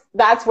course,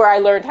 that's where I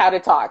learned how to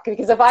talk,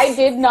 because if I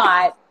did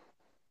not,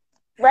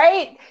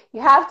 right,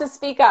 you have to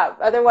speak up.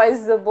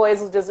 Otherwise, the boys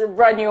will just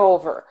run you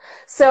over.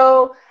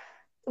 So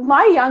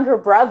my younger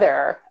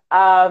brother,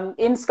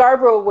 in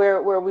Scarborough,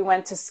 where we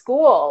went to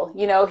school,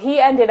 you know, he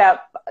ended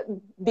up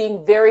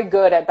being very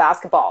good at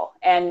basketball.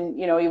 And,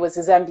 you know, he was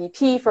his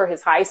MVP for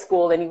his high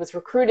school, and he was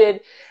recruited,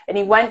 and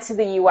he went to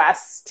the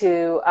U.S.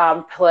 to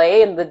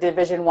play in the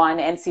Division I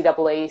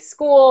NCAA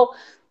school.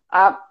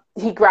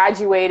 He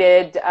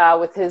graduated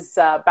with his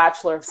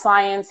Bachelor of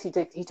Science. He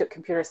took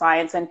computer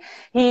science, and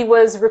he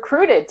was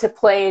recruited to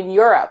play in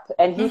Europe.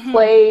 And he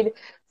played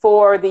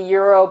for the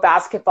Euro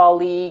Basketball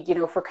League, you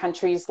know, for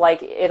countries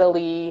like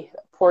Italy,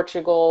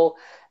 Portugal,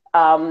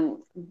 the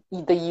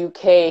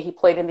UK. He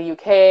played in the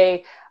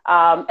UK,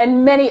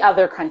 and many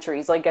other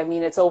countries. Like, I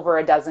mean, it's over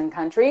a dozen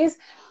countries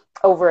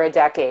over a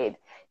decade.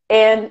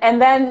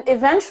 And then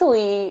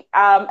eventually,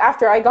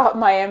 after I got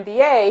my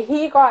MBA,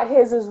 he got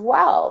his as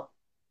well.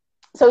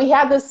 So he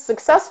had this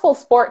successful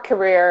sport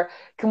career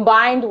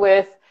combined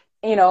with,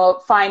 you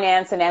know,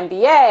 finance and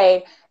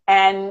MBA,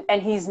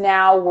 and he's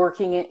now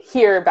working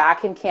here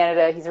back in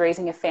Canada. He's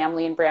raising a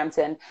family in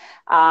Brampton,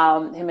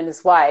 him and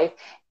his wife,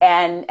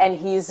 and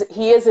he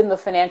is in the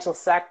financial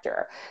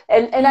sector.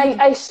 And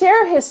I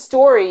share his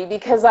story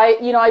because I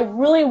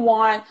really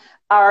want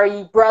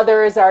our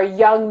brothers, our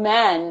young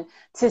men,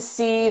 to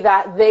see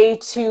that they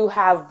too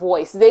have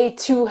voice, they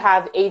too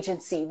have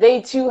agency,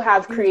 they too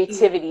have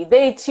creativity,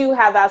 they too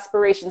have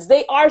aspirations.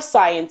 They are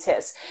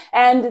scientists,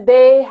 and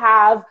they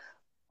have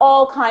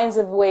all kinds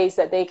of ways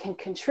that they can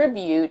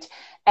contribute,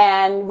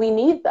 and we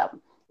need them.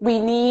 We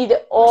need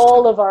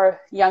all of our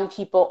young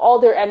people, all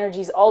their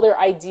energies, all their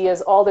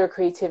ideas, all their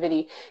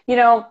creativity. You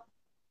know,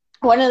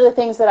 one of the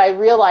things that I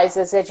realized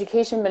as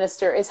education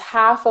minister is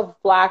half of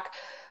Black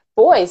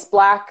boys,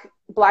 Black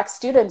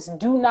students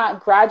do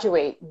not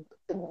graduate,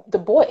 the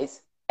boys.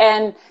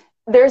 And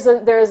there's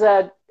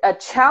a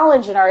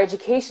challenge in our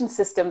education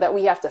system that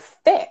we have to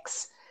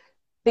fix,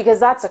 because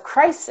that's a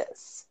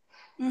crisis.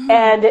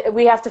 And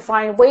we have to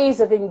find ways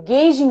of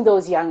engaging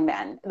those young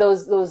men,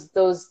 those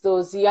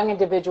young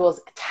individuals,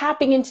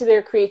 tapping into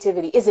their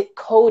creativity. Is it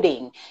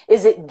coding?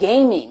 Is it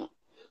gaming?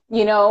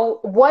 You know,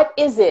 what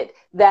is it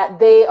that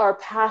they are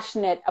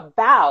passionate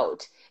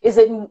about? Is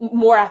it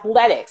more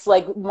athletics?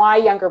 Like, my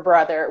younger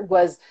brother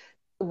was,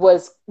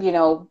 you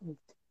know,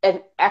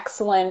 an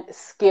excellent,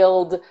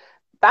 skilled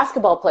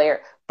basketball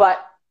player.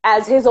 But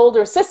as his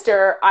older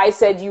sister, I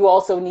said, you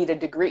also need a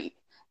degree.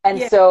 And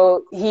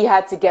so he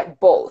had to get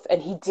both,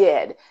 and he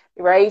did,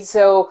 right?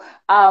 So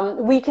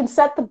we can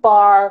set the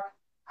bar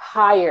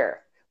higher.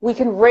 We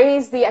can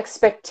raise the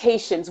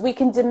expectations. We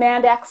can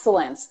demand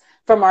excellence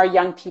from our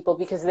young people,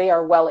 because they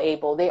are well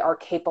able, they are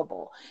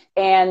capable.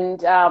 And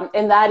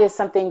that is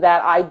something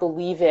that I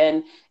believe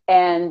in,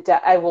 and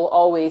I will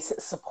always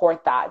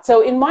support that.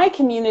 So in my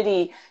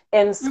community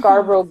in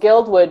Scarborough,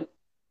 Guildwood,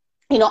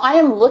 I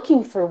am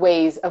looking for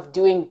ways of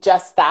doing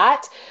just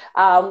that.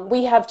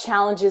 We have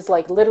challenges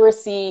like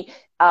literacy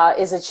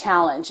is a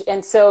challenge.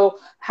 And so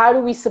how do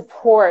we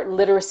support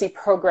literacy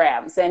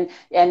programs and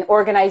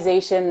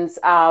organizations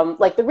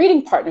like the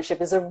Reading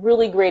Partnership is a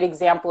really great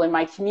example in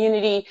my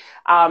community,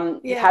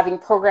 having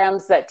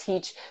programs that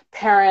teach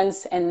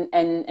parents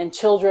and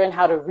children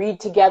how to read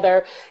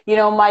together.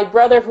 My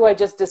brother, who I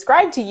just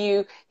described to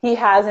you, he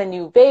has a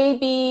new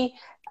baby.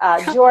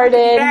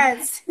 Jordan.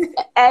 Yes.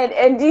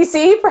 And do you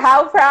see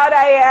how proud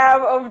I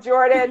am of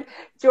Jordan?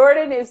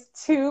 Jordan is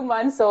 2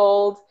 months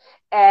old,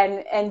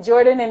 and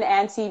Jordan and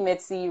Auntie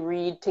Mitzi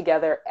read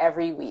together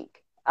every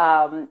week.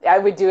 I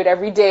would do it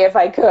every day if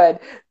I could.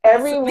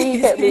 Every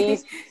week at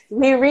least,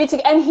 we read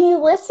together, and he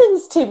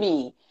listens to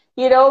me.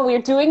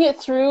 We're doing it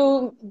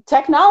through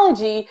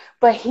technology,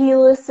 but he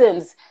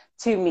listens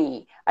to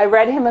me. I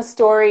read him a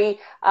story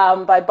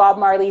by Bob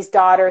Marley's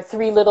daughter,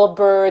 Three Little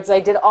Birds. I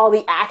did all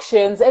the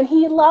actions, and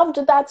he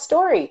loved that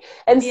story.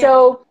 And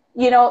so,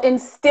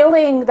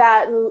 instilling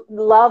that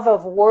love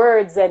of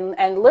words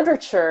and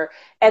literature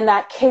and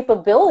that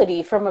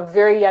capability from a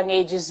very young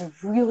age is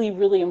really,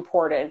 really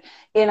important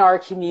in our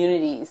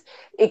communities,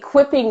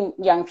 equipping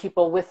young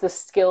people with the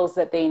skills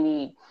that they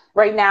need.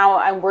 Right now,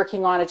 I'm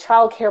working on a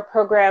childcare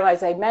program,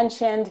 as I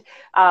mentioned.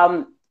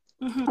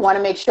 I want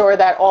to make sure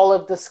that all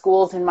of the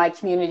schools in my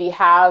community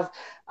have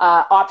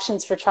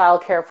options for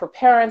childcare for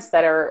parents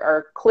that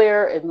are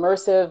clear,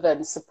 immersive,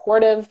 and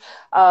supportive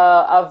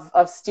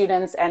of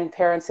students and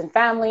parents and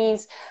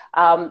families.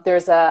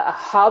 There's a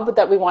hub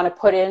that we want to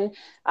put in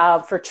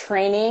for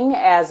training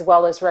as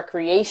well as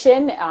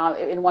recreation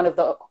in one of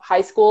the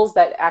high schools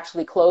that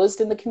actually closed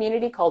in the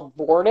community called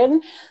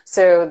Borden.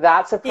 So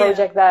that's a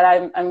project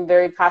that I'm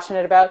very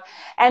passionate about.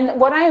 And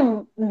what I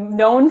am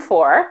known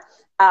for,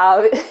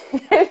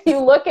 if you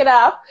look it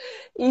up,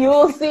 you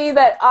will see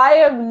that I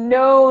am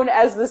known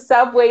as the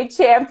Subway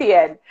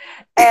champion.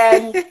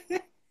 And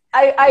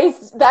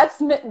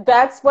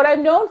that's what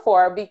I'm known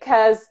for,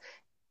 because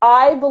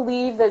I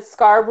believe that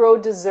Scarborough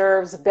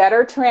deserves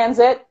better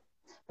transit,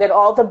 that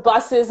all the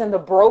buses and the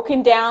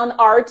broken down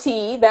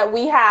RT that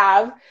we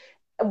have,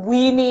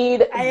 we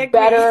need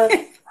better,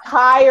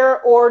 higher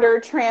order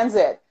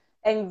transit.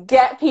 And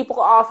get people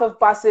off of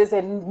buses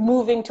and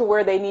moving to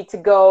where they need to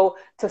go,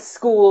 to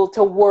school,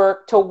 to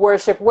work, to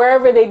worship,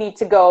 wherever they need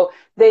to go.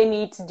 They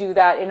need to do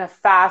that in a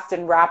fast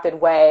and rapid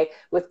way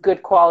with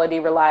good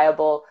quality,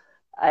 reliable,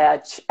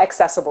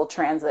 accessible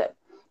transit.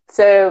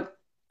 So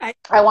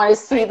I want to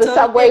see the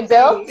subway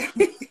built.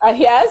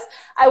 Yes,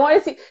 I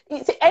want to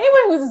see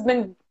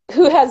anyone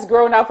who has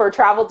grown up or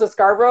traveled to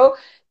Scarborough.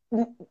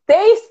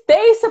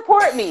 They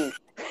support me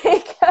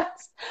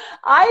because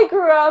I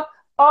grew up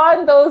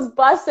on those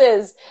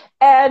buses,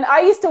 and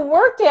I used to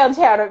work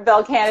downtown at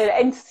Bell Canada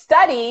and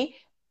study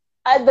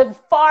at the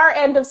far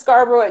end of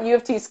Scarborough at U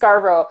of T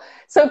Scarborough.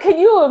 So can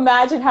you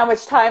imagine how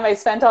much time I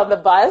spent on the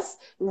bus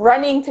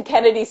running to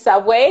Kennedy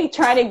Subway,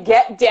 trying to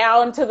get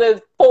down to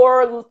the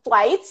 4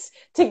 flights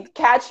to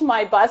catch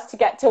my bus to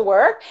get to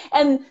work?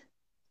 And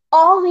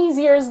all these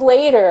years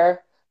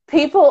later,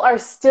 people are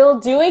still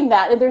doing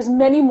that, and there's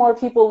many more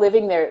people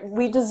living there.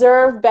 We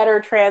deserve better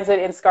transit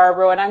in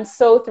Scarborough, and I'm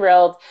so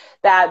thrilled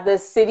that the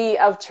city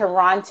of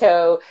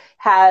Toronto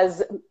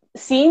has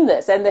seen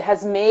this and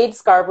has made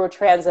Scarborough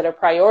Transit a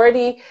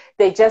priority.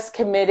 They just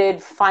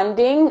committed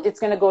funding. It's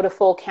going to go to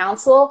full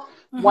council,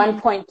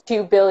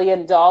 $1.2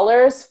 billion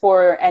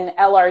for an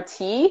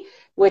LRT,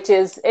 which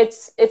is,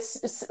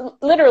 it's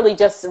literally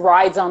just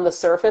rides on the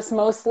surface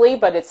mostly,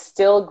 but it's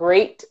still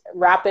great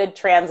rapid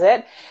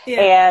transit.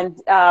 And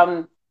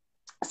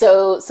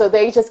so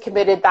they just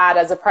committed that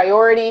as a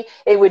priority.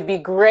 It would be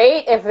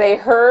great if they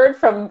heard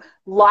from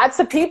lots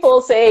of people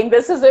saying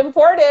this is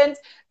important,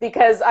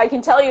 because I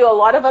can tell you a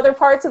lot of other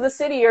parts of the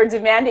city are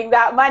demanding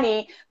that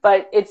money,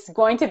 but it's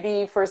going to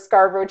be for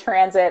Scarborough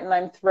Transit, and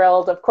I'm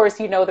thrilled. Of course,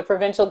 the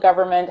provincial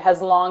government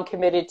has long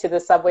committed to the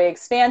subway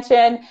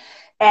expansion.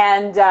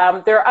 And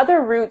there are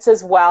other routes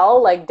as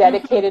well, like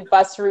dedicated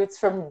bus routes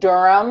from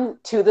Durham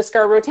to the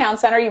Scarborough Town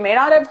Centre. You may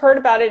not have heard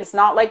about it. It's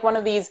not like one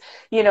of these,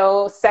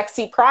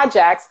 sexy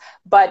projects,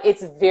 but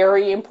it's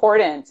very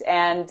important.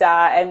 And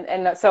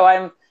so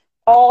I'm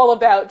all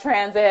about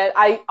transit.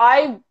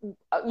 I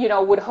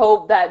would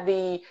hope that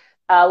the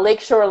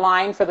Lakeshore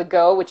line for the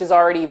GO, which is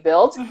already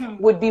built,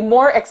 would be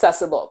more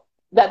accessible,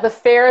 that the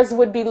fares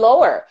would be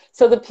lower.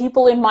 So the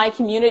people in my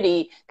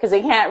community, because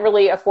they can't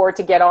really afford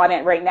to get on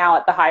it right now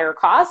at the higher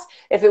cost,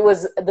 if it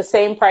was the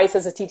same price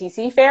as a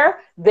TTC fare,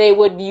 they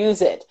would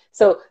use it.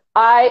 So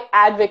I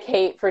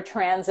advocate for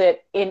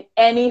transit in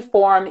any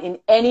form, in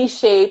any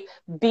shape,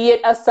 be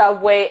it a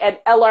subway, an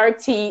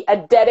LRT, a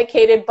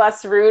dedicated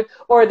bus route,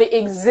 or the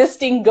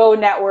existing GO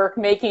network,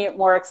 making it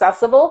more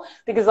accessible,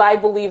 because I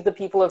believe the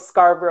people of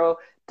Scarborough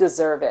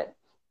deserve it.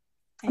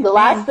 Amen. The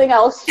last thing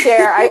I'll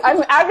share,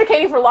 I'm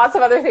advocating for lots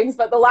of other things,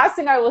 but the last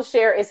thing I will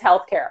share is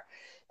healthcare.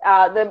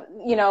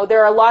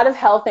 There are a lot of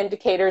health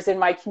indicators in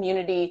my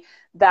community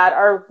that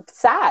are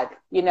sad,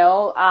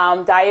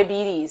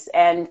 diabetes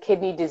and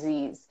kidney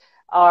disease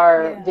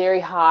are Yeah. very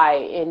high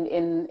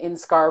in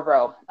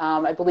Scarborough.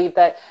 I believe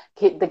that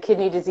the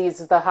kidney disease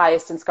is the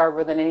highest in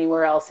Scarborough than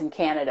anywhere else in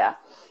Canada.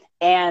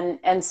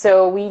 And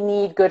so we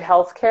need good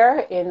health care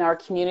in our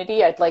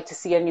community. I'd like to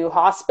see a new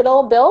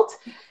hospital built,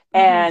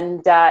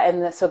 and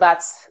so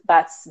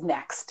that's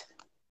next.